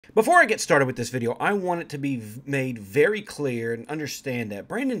Before I get started with this video, I want it to be made very clear and understand that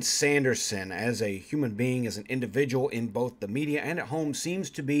Brandon Sanderson, as a human being, as an individual in both the media and at home, seems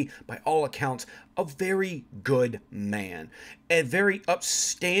to be, by all accounts, a very good man. A very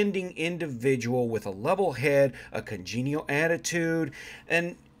upstanding individual with a level head, a congenial attitude,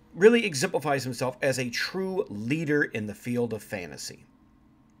 and really exemplifies himself as a true leader in the field of fantasy.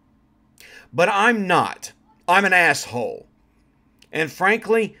 But I'm not. I'm an asshole. And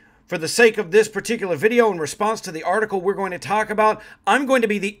frankly, for the sake of this particular video in response to the article we're going to talk about, I'm going to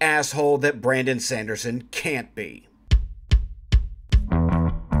be the asshole that Brandon Sanderson can't be.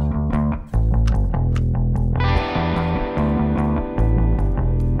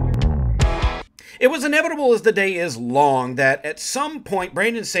 It was inevitable as the day is long that at some point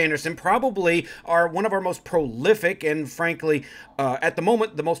Brandon Sanderson, probably one of our most prolific and frankly, at the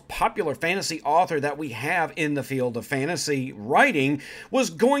moment, the most popular fantasy author that we have in the field of fantasy writing, was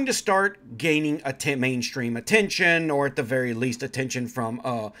going to start gaining mainstream attention, or at the very least attention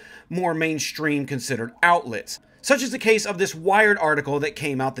from more mainstream considered outlets. Such is the case of this Wired article that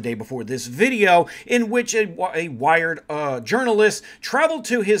came out the day before this video, in which a Wired journalist traveled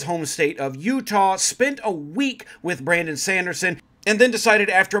to his home state of Utah, spent a week with Brandon Sanderson, and then decided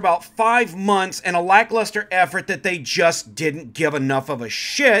after about 5 months and a lackluster effort that they just didn't give enough of a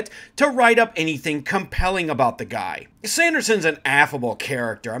shit to write up anything compelling about the guy. Sanderson's an affable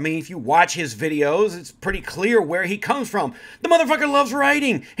character. I mean, if you watch his videos, it's pretty clear where he comes from. The motherfucker loves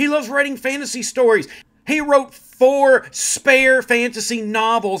writing. He loves writing fantasy stories. He wrote 4 spare fantasy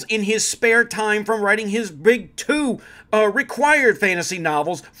novels in his spare time from writing his big 2 required fantasy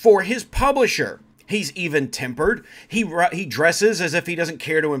novels for his publisher. He's even-tempered, he dresses as if he doesn't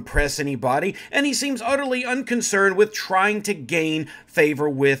care to impress anybody, and he seems utterly unconcerned with trying to gain favor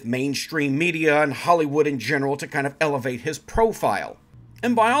with mainstream media and Hollywood in general to kind of elevate his profile.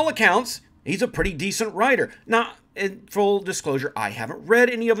 And by all accounts, he's a pretty decent writer. Now, in full disclosure, I haven't read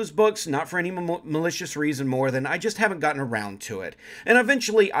any of his books, not for any malicious reason more than I just haven't gotten around to it. And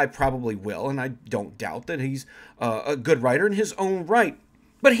eventually I probably will, and I don't doubt that he's a good writer in his own right.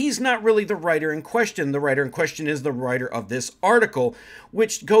 But he's not really the writer in question. The writer in question is the writer of this article,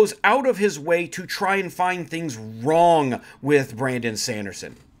 which goes out of his way to try and find things wrong with Brandon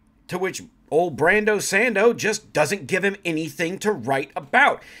Sanderson. To which old Brando Sando just doesn't give him anything to write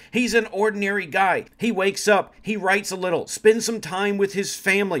about. He's an ordinary guy. He wakes up, he writes a little, spends some time with his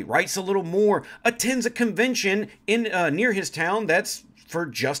family, writes a little more, attends a convention in near his town that's for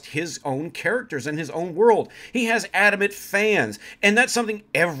just his own characters and his own world. He has adamant fans, and that's something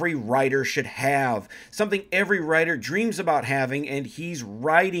every writer should have, something every writer dreams about having, and he's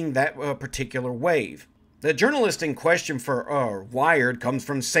riding that particular wave. The journalist in question for Wired comes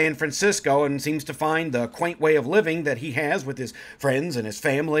from San Francisco and seems to find the quaint way of living that he has with his friends and his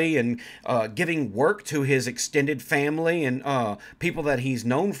family, and giving work to his extended family and people that he's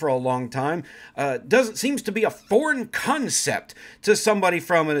known for a long time seems to be a foreign concept to somebody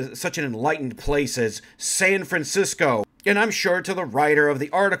from such an enlightened place as San Francisco. And I'm sure to the writer of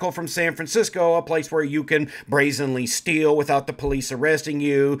the article from San Francisco, a place where you can brazenly steal without the police arresting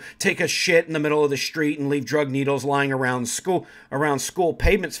you, take a shit in the middle of the street and leave drug needles lying around school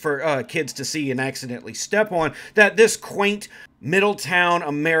pavements for kids to see and accidentally step on, that this quaint Middletown,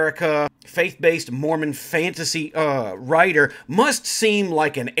 America, faith-based Mormon fantasy writer must seem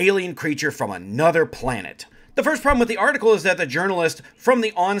like an alien creature from another planet. The first problem with the article is that the journalist, from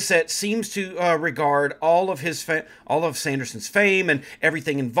the onset, seems to regard all of Sanderson's fame and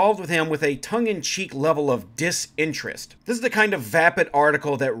everything involved with him with a tongue-in-cheek level of disinterest. This is the kind of vapid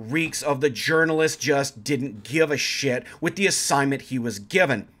article that reeks of the journalist just didn't give a shit with the assignment he was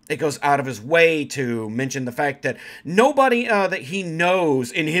given. It goes out of his way to mention the fact that nobody that he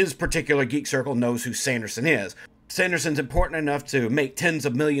knows in his particular geek circle knows who Sanderson is. Sanderson's important enough to make tens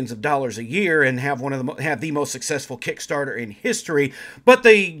of millions of dollars a year and have the most successful Kickstarter in history, but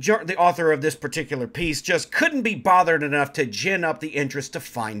the author of this particular piece just couldn't be bothered enough to gin up the interest to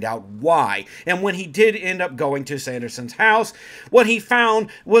find out why. And when he did end up going to Sanderson's house, what he found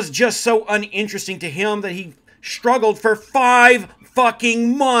was just so uninteresting to him that he struggled for 5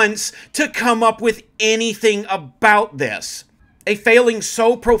 fucking months to come up with anything about this. A failing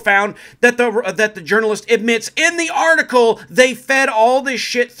so profound that the journalist admits in the article they fed all this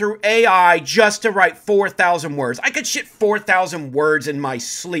shit through AI just to write 4,000 words. I could shit 4,000 words in my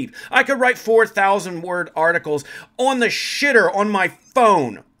sleep. I could write 4,000 word articles on the shitter on my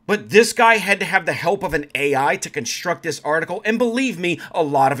phone. But this guy had to have the help of an AI to construct this article, and believe me, a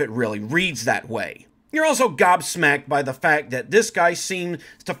lot of it really reads that way. You're also gobsmacked by the fact that this guy seems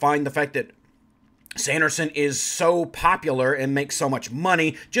to find the fact that Sanderson is so popular and makes so much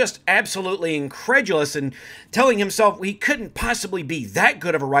money, just absolutely incredulous and telling himself he couldn't possibly be that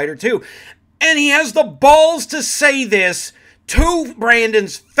good of a writer, too. And he has the balls to say this to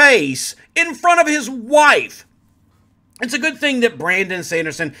Brandon's face in front of his wife. It's a good thing that Brandon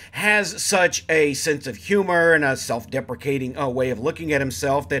Sanderson has such a sense of humor and a self-deprecating way of looking at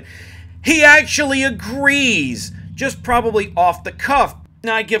himself that he actually agrees, just probably off the cuff.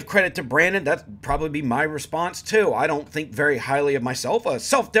 Now, I give credit to Brandon. That'd probably be my response, too. I don't think very highly of myself. A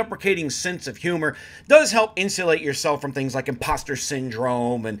self-deprecating sense of humor does help insulate yourself from things like imposter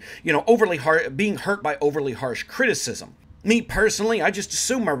syndrome and, being hurt by overly harsh criticism. Me personally, I just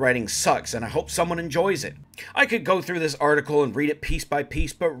assume my writing sucks, and I hope someone enjoys it. I could go through this article and read it piece by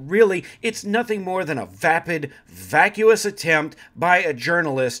piece, but really, it's nothing more than a vapid, vacuous attempt by a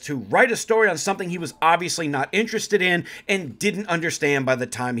journalist to write a story on something he was obviously not interested in and didn't understand by the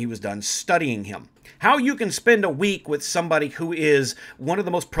time he was done studying him. How you can spend a week with somebody who is one of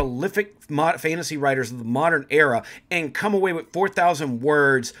the most prolific fantasy writers of the modern era and come away with 4,000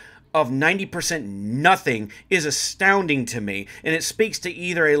 words of 90% nothing is astounding to me, and it speaks to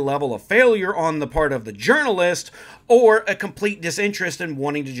either a level of failure on the part of the journalist or a complete disinterest in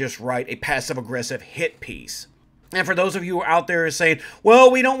wanting to just write a passive-aggressive hit piece. And for those of you who are out there saying,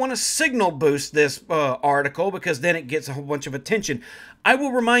 well, we don't want to signal boost this article because then it gets a whole bunch of attention, I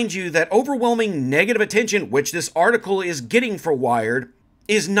will remind you that overwhelming negative attention, which this article is getting for Wired,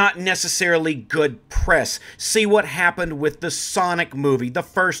 is not necessarily good press. See what happened with the Sonic movie, the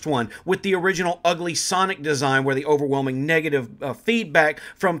first one, with the original ugly Sonic design where the overwhelming negative feedback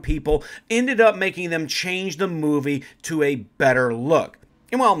from people ended up making them change the movie to a better look.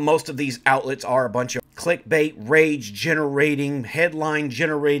 And while most of these outlets are a bunch of clickbait, rage-generating,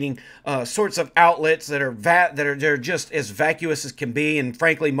 headline-generating sorts of outlets that are just as vacuous as can be, and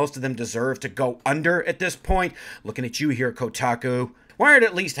frankly, most of them deserve to go under at this point. Looking at you here, Kotaku. Wired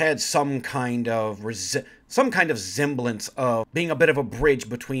at least had some kind of semblance of being a bit of a bridge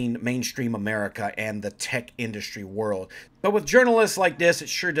between mainstream America and the tech industry world. But with journalists like this, it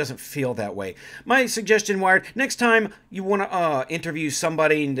sure doesn't feel that way. My suggestion, Wired, next time you want to interview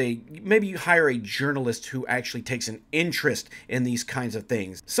somebody, and maybe you hire a journalist who actually takes an interest in these kinds of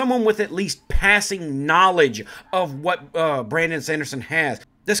things. Someone with at least passing knowledge of what Brandon Sanderson has.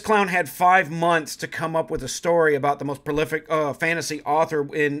 This clown had 5 months to come up with a story about the most prolific fantasy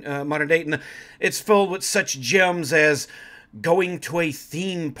author in modern day, and it's filled with such gems as going to a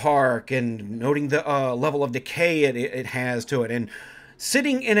theme park and noting the level of decay it has to it, and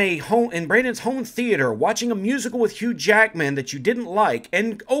sitting in Brandon's home theater watching a musical with Hugh Jackman that you didn't like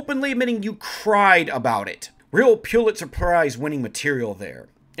and openly admitting you cried about it. Real Pulitzer Prize winning material there.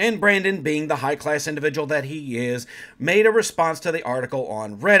 And Brandon, being the high-class individual that he is, made a response to the article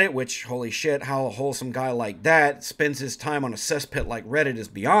on Reddit, which, holy shit, how a wholesome guy like that spends his time on a cesspit like Reddit is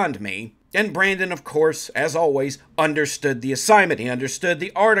beyond me. And Brandon, of course, as always, understood the assignment. He understood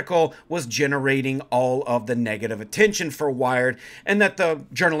the article was generating all of the negative attention for Wired, and that the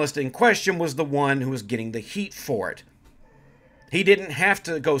journalist in question was the one who was getting the heat for it. He didn't have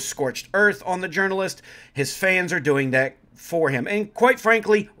to go scorched earth on the journalist. His fans are doing that for him, and quite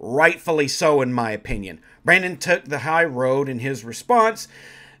frankly, rightfully so in my opinion. Brandon took the high road in his response,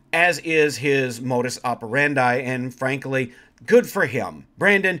 as is his modus operandi, and frankly, good for him.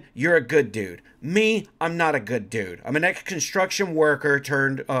 Brandon, you're a good dude. Me, I'm not a good dude. I'm an ex-construction worker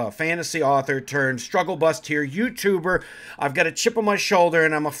turned fantasy author turned struggle bus tier YouTuber. I've got a chip on my shoulder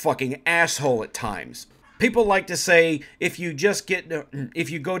and I'm a fucking asshole at times. People like to say, if you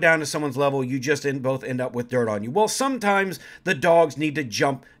go down to someone's level, you just both end up with dirt on you. Well, sometimes the dogs need to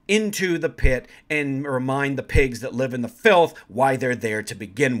jump into the pit and remind the pigs that live in the filth why they're there to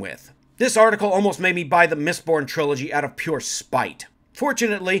begin with. This article almost made me buy the Mistborn trilogy out of pure spite.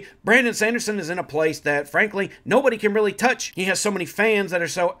 Fortunately, Brandon Sanderson is in a place that, frankly, nobody can really touch. He has so many fans that are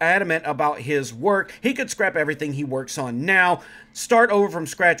so adamant about his work, he could scrap everything he works on now, start over from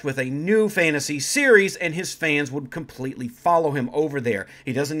scratch with a new fantasy series, and his fans would completely follow him over there.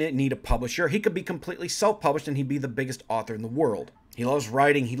 He doesn't need a publisher. He could be completely self-published and he'd be the biggest author in the world. He loves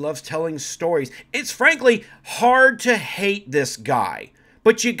writing. He loves telling stories. It's frankly hard to hate this guy.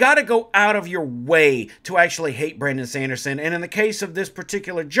 But you got to go out of your way to actually hate Brandon Sanderson. And in the case of this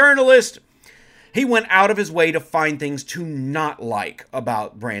particular journalist, he went out of his way to find things to not like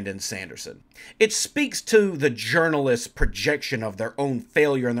about Brandon Sanderson. It speaks to the journalist's projection of their own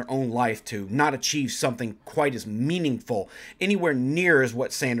failure in their own life to not achieve something quite as meaningful anywhere near as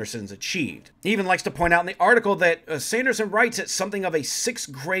what Sanderson's achieved. He even likes to point out in the article that Sanderson writes at something of a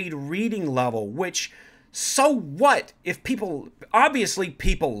 6th grade reading level, which... so what? If obviously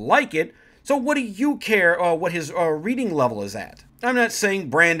people like it, So what do you care what his reading level is at? I'm not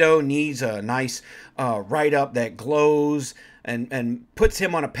saying Brando needs a nice write-up that glows and puts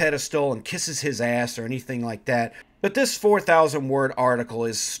him on a pedestal and kisses his ass or anything like that. But this 4,000 word article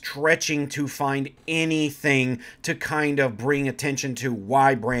is stretching to find anything to kind of bring attention to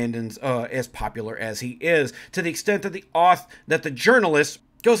why Brandon's as popular as he is, to the extent that the journalist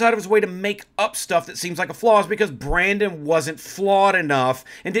goes out of his way to make up stuff that seems like a flaw because Brandon wasn't flawed enough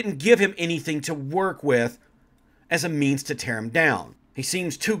and didn't give him anything to work with as a means to tear him down. He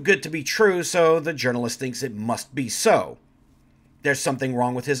seems too good to be true, so the journalist thinks it must be so. There's something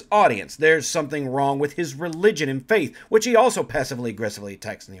wrong with his audience. There's something wrong with his religion and faith, which he also passively aggressively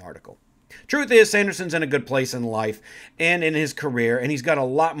attacks in the article. Truth is, Sanderson's in a good place in life and in his career, and he's got a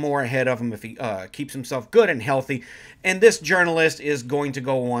lot more ahead of him if he keeps himself good and healthy. And this journalist is going to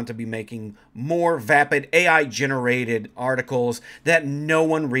go on to be making more vapid AI-generated articles that no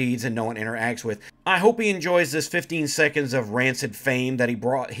one reads and no one interacts with. I hope he enjoys this 15 seconds of rancid fame that he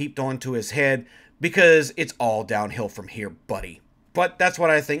heaped onto his head, because it's all downhill from here, buddy. But that's what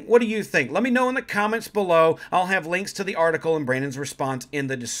I think. What do you think? Let me know in the comments below. I'll have links to the article and Brandon's response in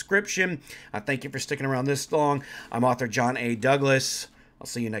the description. I thank you for sticking around this long. I'm author John A. Douglas. I'll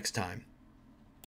see you next time.